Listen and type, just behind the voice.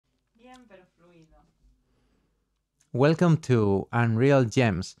Welcome to Unreal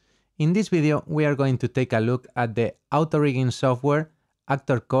Gems. In this video, we are going to take a look at the auto-rigging software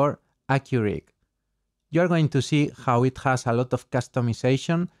ActorCore AccuRig. You are going to see how it has a lot of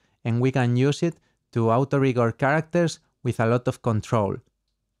customization and we can use it to auto-rig our characters with a lot of control.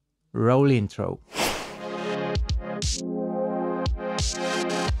 Roll intro.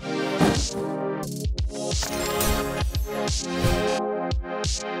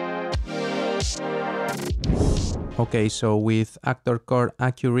 Okay, so with ActorCore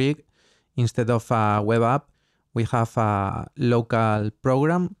AccuRig, instead of a web app, we have a local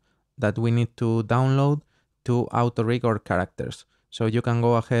program that we need to download to auto-rig our characters. So you can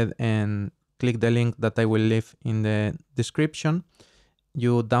go ahead and click the link that I will leave in the description.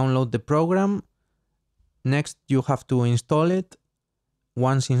 You download the program. Next, you have to install it.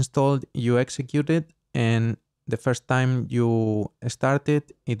 Once installed, you execute it, and the first time you start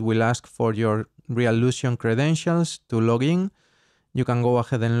it, it will ask for your Reallusion credentials to log in. You can go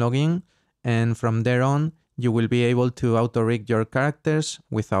ahead and log in, and from there on, you will be able to auto-rig your characters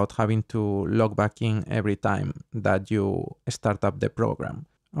without having to log back in every time that you start up the program.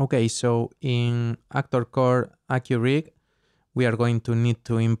 Okay, so in ActorCore AccuRig, we are going to need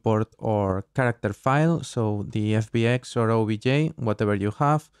to import our character file, so the FBX or OBJ, whatever you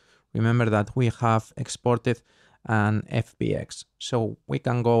have. Remember that we have exported an FBX, so we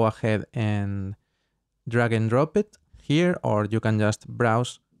can go ahead and drag and drop it here, or you can just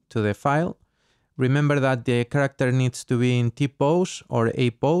browse to the file. Remember that the character needs to be in T-pose or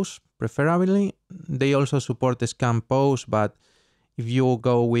A-pose, preferably. They also support scan pose, but if you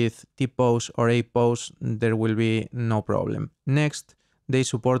go with T-pose or A-pose, there will be no problem. Next, they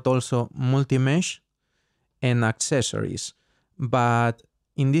support also multi-mesh and accessories. But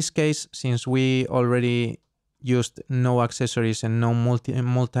in this case, since we already used no accessories and no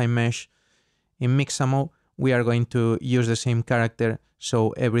multi-mesh in Mixamo, we are going to use the same character,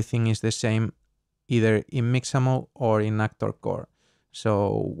 so everything is the same either in Mixamo or in ActorCore,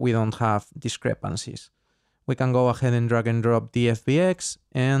 so we don't have discrepancies. We can go ahead and drag and drop the FBX,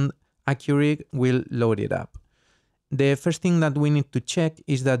 and AccuRig will load it up. The first thing that we need to check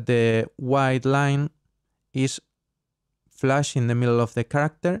is that the white line is flush in the middle of the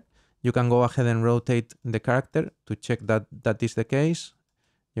character. You can go ahead and rotate the character to check that that is the case.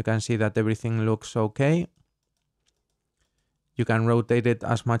 You can see that everything looks okay. You can rotate it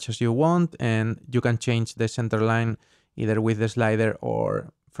as much as you want, and you can change the center line either with the slider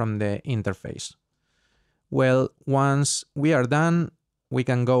or from the interface. Well, once we are done, we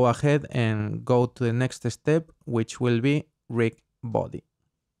can go ahead and go to the next step, which will be rig body.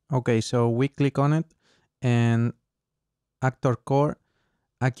 Okay, so we click on it, and ActorCore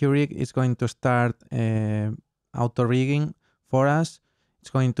AccuRig is going to start auto-rigging for us. It's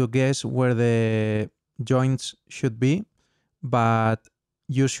going to guess where the joints should be, but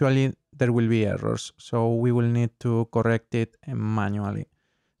usually there will be errors, so we will need to correct it manually.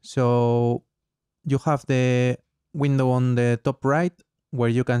 So you have the window on the top right where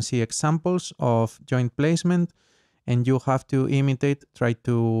you can see examples of joint placement, and you have to try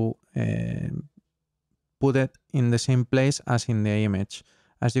to put it in the same place as in the image.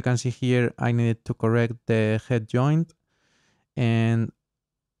 As you can see here, I needed to correct the head joint, and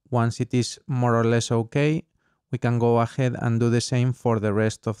once it is more or less okay, we can go ahead and do the same for the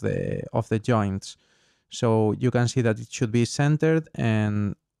rest of the joints. So you can see that it should be centered,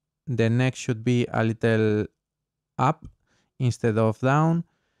 and the neck should be a little up instead of down.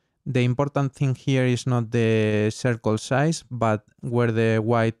 The important thing here is not the circle size, but where the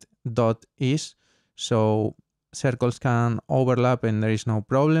white dot is. So circles can overlap and there is no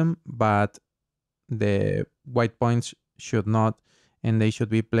problem, but the white points should not, and they should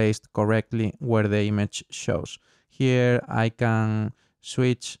be placed correctly where the image shows. Here I can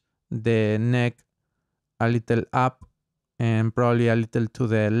switch the neck a little up and probably a little to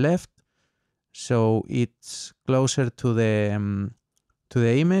the left, so it's closer to the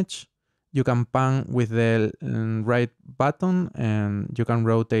image. You can pan with the right button, and you can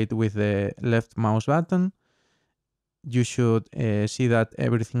rotate with the left mouse button. You should see that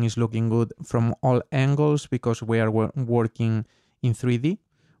everything is looking good from all angles because we are working in 3D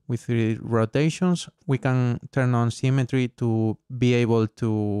with 3D rotations. We can turn on symmetry to be able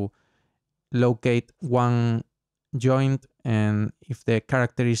to locate one joint, and if the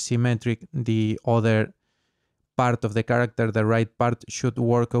character is symmetric, the other part of the character, the right part, should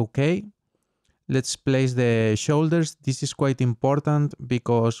work okay. Let's place the shoulders. This is quite important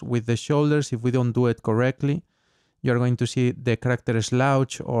because with the shoulders, if we don't do it correctly, you're going to see the character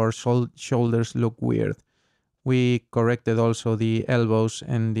slouch or shoulders look weird. We corrected also the elbows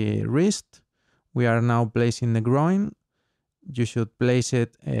and the wrist. We are now placing the groin. You should place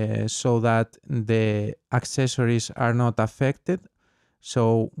it so that the accessories are not affected.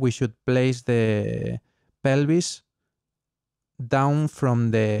 So we should place the pelvis down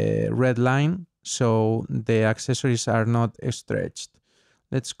from the red line so the accessories are not stretched.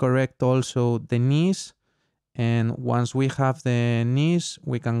 Let's correct also the knees. And once we have the knees,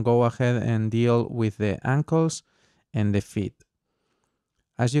 we can go ahead and deal with the ankles and the feet.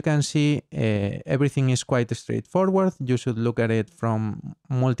 As you can see, everything is quite straightforward. You should look at it from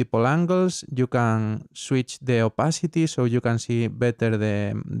multiple angles. You can switch the opacity so you can see better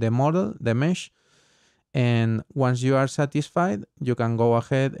the model, the mesh. And once you are satisfied, you can go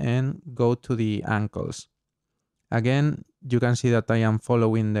ahead and go to the ankles. Again, you can see that I am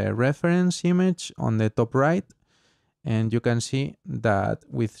following the reference image on the top right. And you can see that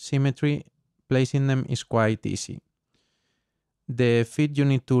with symmetry, placing them is quite easy. The feet you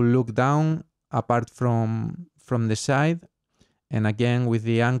need to look down apart from the side, and again with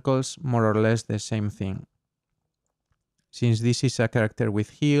the ankles more or less the same thing. Since this is a character with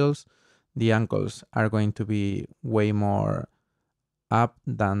heels, the ankles are going to be way more up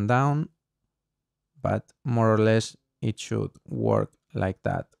than down, but more or less it should work like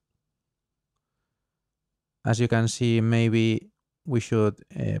that. As you can see, maybe we should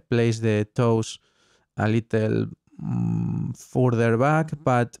place the toes a little further back,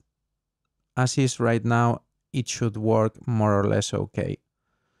 but as is right now, it should work more or less okay.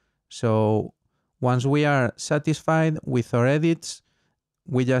 So once we are satisfied with our edits,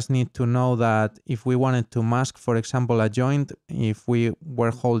 we just need to know that if we wanted to mask, for example, a joint, if we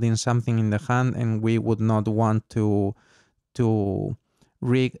were holding something in the hand and we would not want to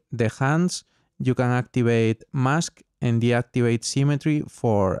rig the hands, you can activate mask and deactivate symmetry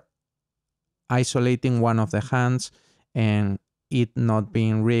for isolating one of the hands and it not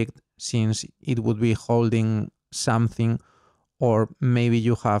being rigged, since it would be holding something, or maybe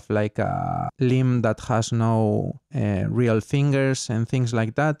you have like a limb that has no real fingers and things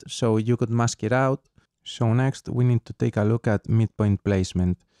like that, so you could mask it out. So next we need to take a look at midpoint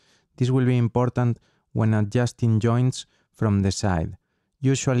placement. This will be important when adjusting joints from the side.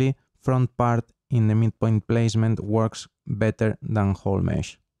 Usually front part in the midpoint placement works better than whole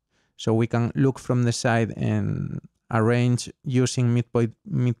mesh. So we can look from the side and arrange using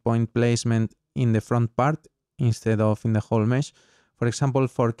midpoint placement in the front part instead of in the whole mesh. For example,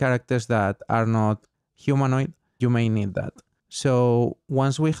 for characters that are not humanoid, you may need that. So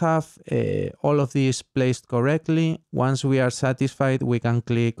once we have all of these placed correctly, once we are satisfied, we can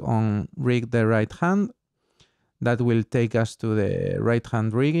click on rig the right hand. That will take us to the right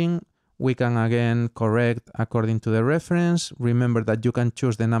hand rigging. We can again correct according to the reference. Remember that you can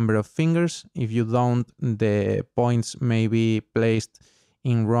choose the number of fingers. If you don't, the points may be placed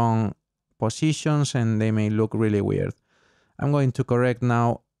in wrong positions and they may look really weird. I'm going to correct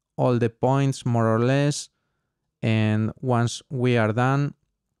now all the points more or less. And once we are done,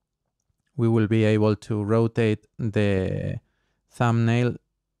 we will be able to rotate the thumbnail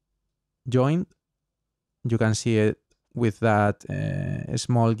joint. You can see it with that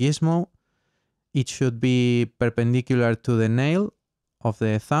small gizmo. It should be perpendicular to the nail of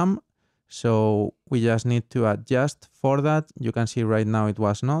the thumb. So we just need to adjust for that. You can see right now it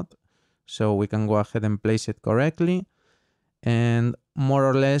was not. So we can go ahead and place it correctly. And more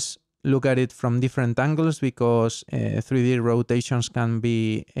or less look at it from different angles, because 3D rotations can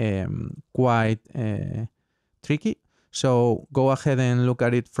be quite tricky. So go ahead and look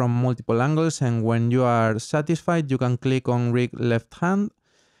at it from multiple angles, and when you are satisfied, you can click on rig left hand,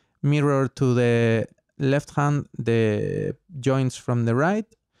 mirror to the left hand the joints from the right,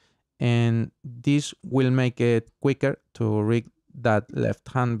 and this will make it quicker to rig that left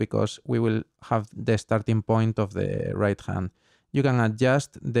hand because we will have the starting point of the right hand. You can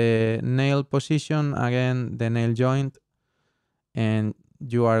adjust the nail position, again the nail joint, and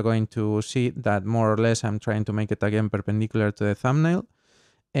you are going to see that more or less I'm trying to make it again perpendicular to the thumbnail.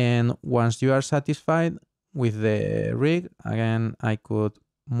 And once you are satisfied with the rig, again I could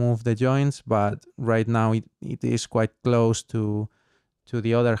move the joints, but right now it is quite close to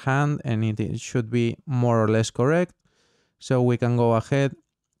the other hand and it should be more or less correct. So we can go ahead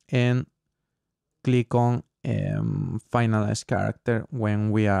and click on finalize character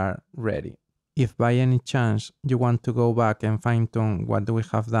when we are ready. If by any chance you want to go back and fine-tune what we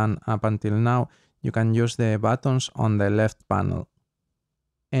have done up until now, you can use the buttons on the left panel.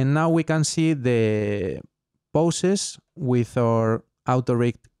 And now we can see the poses with our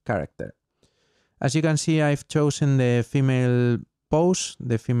auto-rigged character. As you can see, I've chosen the female pose,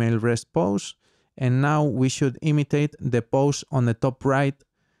 the female rest pose, And now we should imitate the pose on the top right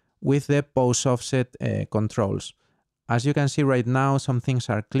with the pose offset controls. As you can see right now, some things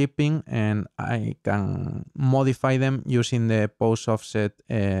are clipping and I can modify them using the pose offset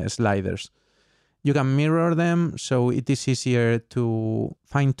sliders. You can mirror them, so it is easier to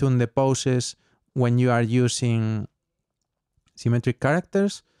fine-tune the poses when you are using symmetric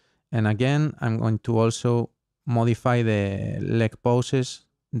characters. And again, I'm going to also modify the leg poses,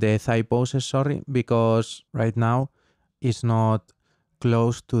 the thigh poses, sorry, because right now it's not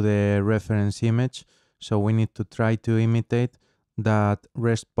close to the reference image. So we need to try to imitate that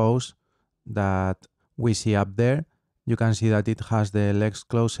rest pose that we see up there. You can see that it has the legs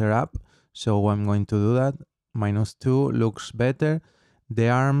closer up. So I'm going to do that. -2 looks better. The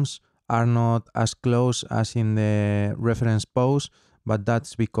arms are not as close as in the reference pose, but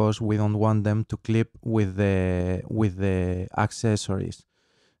that's because we don't want them to clip with the accessories.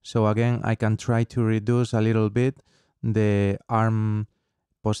 So again, I can try to reduce a little bit the arm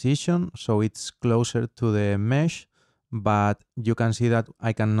position so it's closer to the mesh, but you can see that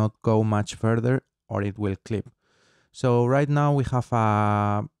I cannot go much further or it will clip. So right now we have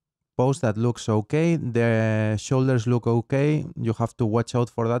a pose that looks okay. The shoulders look okay. You have to watch out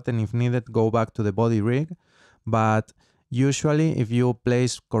for that, and if needed, go back to the body rig. But usually if you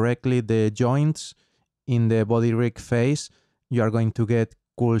place correctly the joints in the body rig face, you are going to get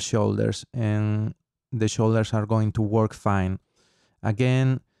cool shoulders and the shoulders are going to work fine.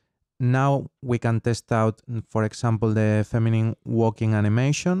 Again, now we can test out, for example, the feminine walking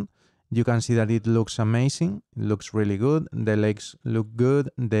animation. You can see that it looks amazing. It looks really good. The legs look good.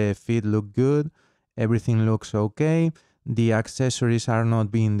 The feet look good. Everything looks okay. The accessories are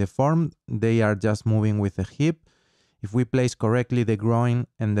not being deformed. They are just moving with the hip. If we place correctly the groin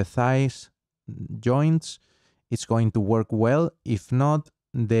and the thighs joints, it's going to work well. If not,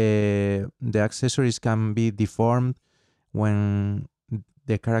 the accessories can be deformed when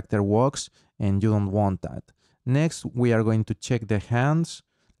the character walks, and you don't want that. Next, we are going to check the hands.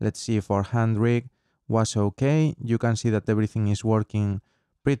 Let's see if our hand rig was okay. You can see that everything is working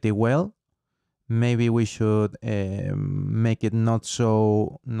pretty well. Maybe we should make it not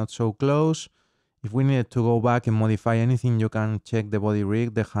so close. If we needed to go back and modify anything, you can check the body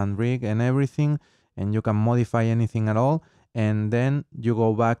rig, the hand rig and everything, and you can modify anything at all. And then you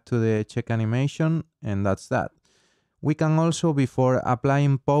go back to the check animation, and that's that. We can also, before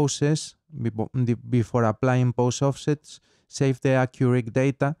applying poses, before applying pose offsets, save the AccuRig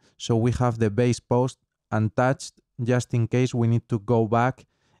data so we have the base pose untouched, just in case we need to go back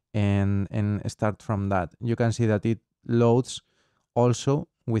and start from that. You can see that it loads also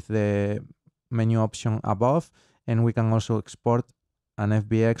with the menu option above, and we can also export an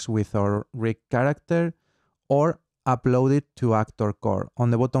FBX with our rig character or upload it to ActorCore.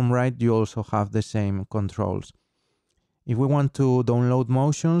 On the bottom right, you also have the same controls. If we want to download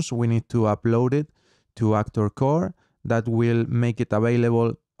motions, we need to upload it to ActorCore. That will make it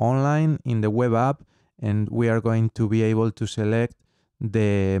available online in the web app, and we are going to be able to select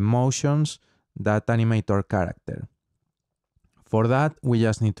the motions that animate our character. For that, we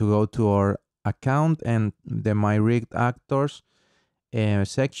just need to go to our account and the My Rigged Actors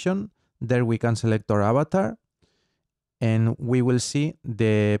section. There we can select our avatar, and we will see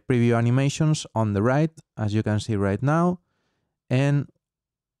the preview animations on the right, as you can see right now. And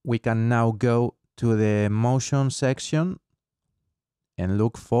we can now go to the motion section and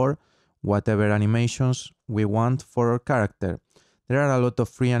look for whatever animations we want for our character. There are a lot of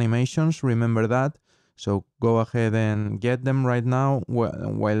free animations, remember that. So go ahead and get them right now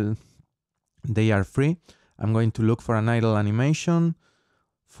while they are free. I'm going to look for an idle animation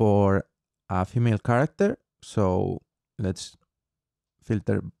for a female character. So let's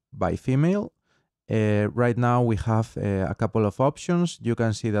filter by female. Right now we have a couple of options. You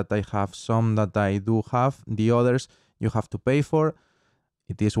can see that I have some that I do have. The others you have to pay for.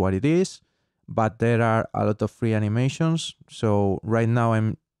 It is what it is. But there are a lot of free animations. So right now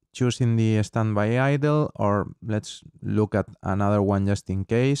I'm choosing the standby idle, or let's look at another one just in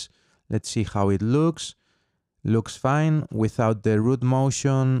case. Let's see how it looks. Looks fine. Without the root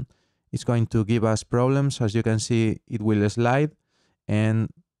motion, it's going to give us problems. As you can see, it will slide, and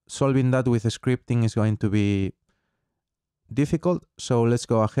solving that with scripting is going to be difficult. So let's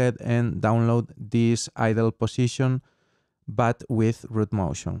go ahead and download this idle position, but with root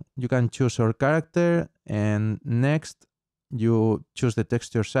motion. You can choose our character, and next you choose the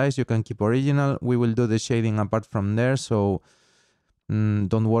texture size. You can keep original. We will do the shading apart from there, so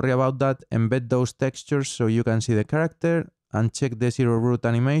don't worry about that. Embed those textures so you can see the character, and check the zero root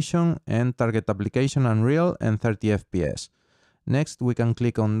animation and target application Unreal and 30 FPS. Next, we can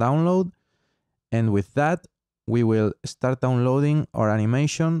click on download, And with that, we will start downloading our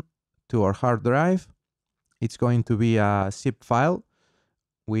animation to our hard drive. It's going to be a zip file,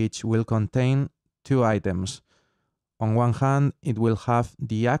 which will contain two items. On one hand, it will have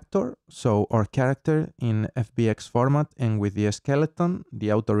the actor, so our character in FBX format and with the skeleton,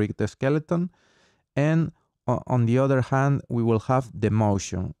 the auto-rigged skeleton. And on the other hand, we will have the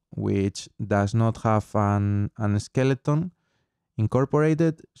motion, which does not have an skeleton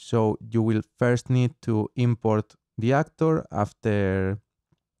incorporated. So you will first need to import the actor. After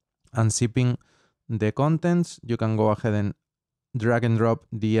unzipping the contents, you can go ahead and drag and drop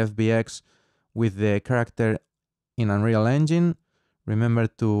the FBX with the character in Unreal Engine. Remember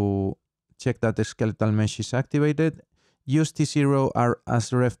to check that the skeletal mesh is activated. Use T0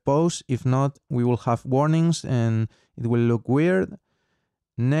 as ref pose. If not, we will have warnings and it will look weird.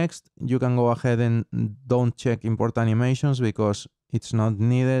 Next, you can go ahead and don't check import animations because it's not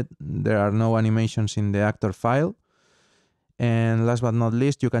needed. There are no animations in the actor file. And last but not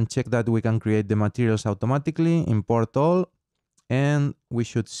least, you can check that we can create the materials automatically, import all, and we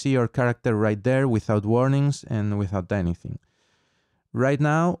should see our character right there without warnings and without anything. Right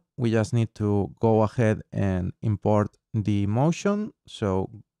now, we just need to go ahead and import the motion. So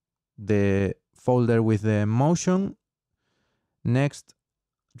the folder with the motion. Next,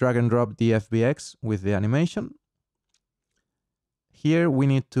 drag and drop the FBX with the animation. Here we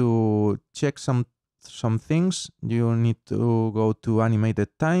need to check some things. You need to go to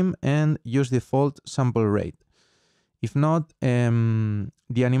animated time and use default sample rate. If not,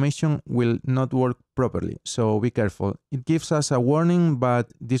 the animation will not work properly, so be careful. It gives us a warning,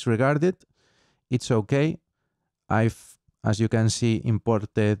 but disregard it. It's okay. I've, as you can see,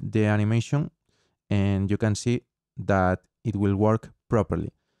 imported the animation, and you can see that it will work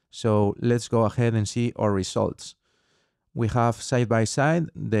properly. So let's go ahead and see our results. We have side by side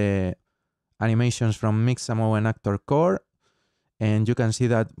the animations from Mixamo and ActorCore, and you can see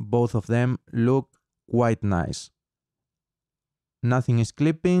that both of them look quite nice. Nothing is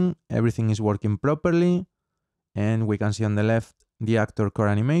clipping, everything is working properly, and we can see on the left the ActorCore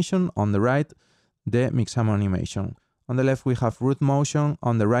animation, on the right the Mixamo animation. On the left we have root motion,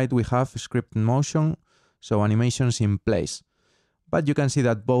 on the right we have scripted motion, so animations in place. But you can see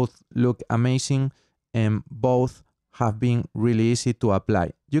that both look amazing and both have been really easy to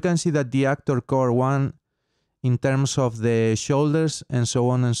apply. You can see that the ActorCore one, in terms of the shoulders and so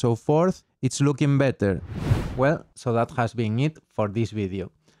on and so forth, it's looking better. Well, so that has been it for this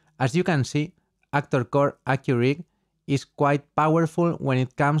video. As you can see, ActorCore AccuRig is quite powerful when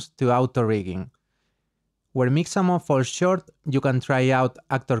it comes to auto-rigging. Where Mixamo falls short, you can try out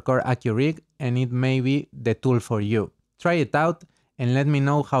ActorCore AccuRig and it may be the tool for you. Try it out and let me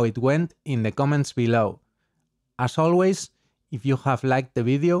know how it went in the comments below. As always, if you have liked the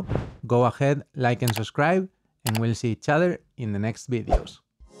video, go ahead, like and subscribe, and we'll see each other in the next videos.